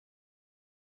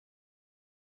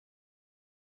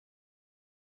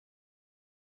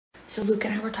So Luke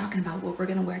and I were talking about what we're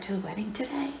gonna wear to the wedding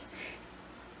today.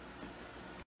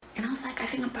 And I was like, I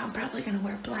think I'm probably gonna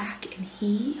wear black. And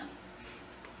he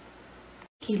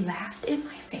laughed in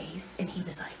my face and he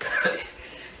was like,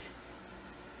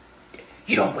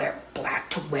 you don't wear black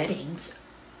to weddings.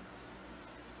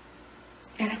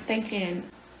 And I'm thinking,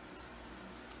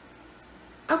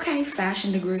 okay,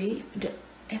 fashion degree.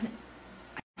 And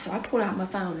so I pulled out my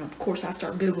phone and of course I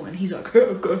start Googling. He's like,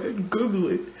 oh, go ahead and Google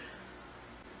it.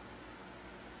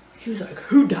 He was like,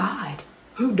 who died?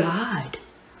 Who died?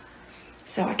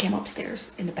 So I came upstairs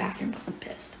in the bathroom because I'm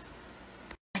pissed.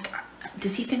 Like,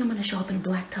 does he think I'm gonna show up in a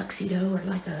black tuxedo or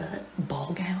like a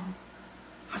ball gown?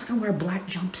 I was gonna wear a black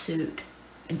jumpsuit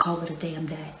and call it a damn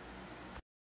day.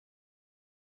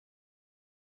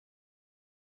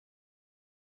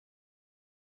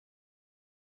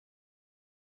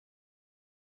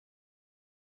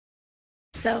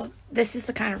 So this is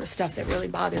the kind of stuff that really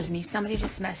bothers me. Somebody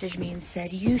just messaged me and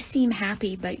said, you seem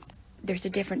happy, but there's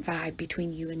a different vibe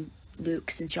between you and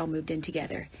Luke since y'all moved in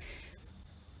together.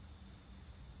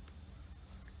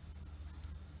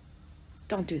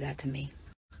 Don't do that to me.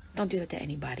 Don't do that to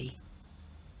anybody.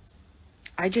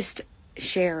 I just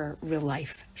share real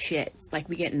life shit. Like,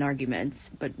 we get in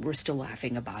arguments, but we're still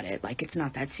laughing about it. Like, it's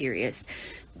not that serious.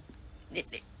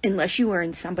 Unless you are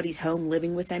in somebody's home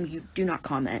living with them, you do not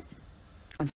comment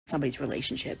on somebody's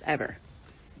relationship, ever.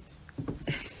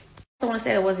 I want to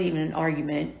say that wasn't even an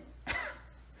argument.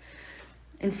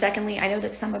 And secondly, I know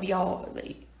that some of y'all,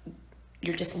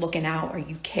 you're just looking out or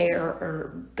you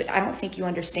care, but I don't think you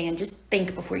understand. Just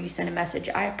think before you send a message.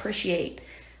 I appreciate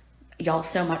y'all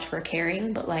so much for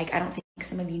caring, but like, I don't think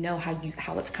some of you know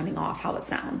how it's coming off, how it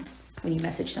sounds when you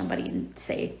message somebody and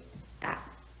say that.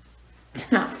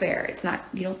 It's not fair. It's not,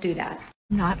 you don't do that.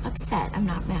 I'm not upset. I'm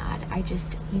not mad. I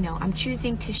just, you know, I'm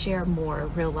choosing to share more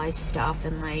real life stuff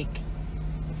and like,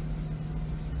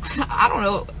 I don't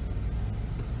know.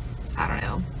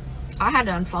 I had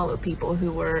to unfollow people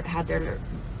who had their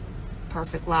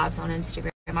perfect lives on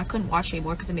Instagram. I couldn't watch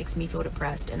anymore because it makes me feel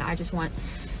depressed, and I just want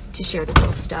to share the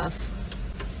real stuff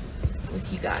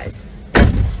with you guys.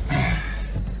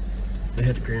 They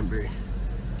had the cranberry.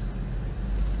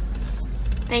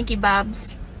 Thank you,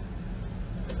 Bubs.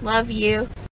 Love you.